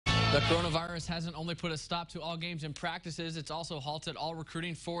The coronavirus hasn't only put a stop to all games and practices, it's also halted all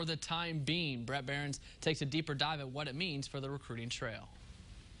recruiting for the time being. Bret Beherns takes a deeper dive at what it means for the recruiting trail.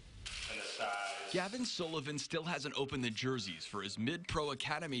 Gavin Sullivan still hasn't opened the jerseys for his mid-pro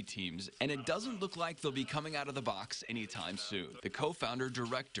academy teams, and it doesn't look like they'll be coming out of the box anytime soon. The co-founder,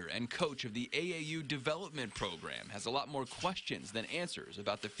 director, and coach of the AAU development program has a lot more questions than answers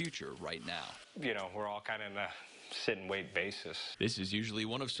about the future right now. You know, we're all kind of in a sit and wait basis. This is usually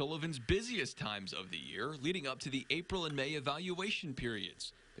one of Sullivan's busiest times of the year, leading up to the April and May evaluation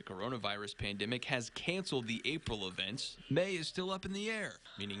periods. The coronavirus pandemic has canceled the April events. May is still up in the air,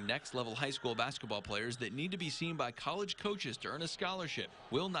 meaning next-level high school basketball players that need to be seen by college coaches to earn a scholarship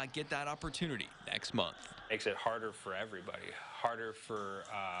will not get that opportunity next month. Makes it harder for everybody, harder for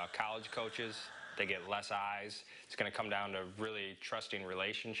college coaches. They get less eyes. It's going to come down to really trusting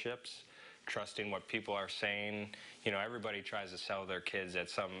relationships, trusting what people are saying. You know, everybody tries to sell their kids at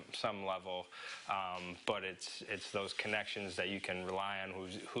some level, but it's those connections that you can rely on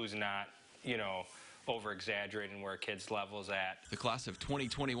who's not, you know, over-exaggerating where a kid's level's at. The class of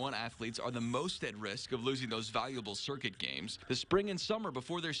 2021 athletes are the most at risk of losing those valuable circuit games. The spring and summer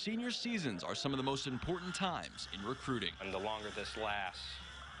before their senior seasons are some of the most important times in recruiting. And the longer this lasts,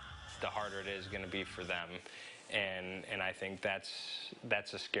 the harder it is going to be for them. And I think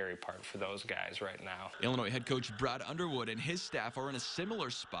that's a scary part for those guys right now. Illinois head coach Brad Underwood and his staff are in a similar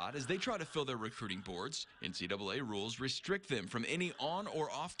spot as they try to fill their recruiting boards. NCAA rules restrict them from any on or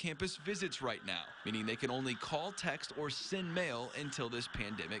off-campus visits right now, meaning they can only call, text, or send mail until this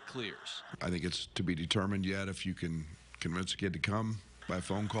pandemic clears. I think it's to be determined yet if you can convince a kid to come by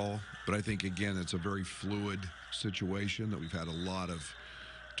phone call. But I think, again, it's a very fluid situation that we've had a lot of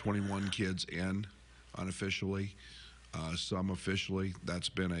 21 kids in unofficially, some officially. That's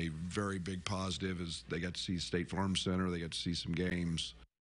been a very big positive as they got to see State Farm Center, they got to see some games.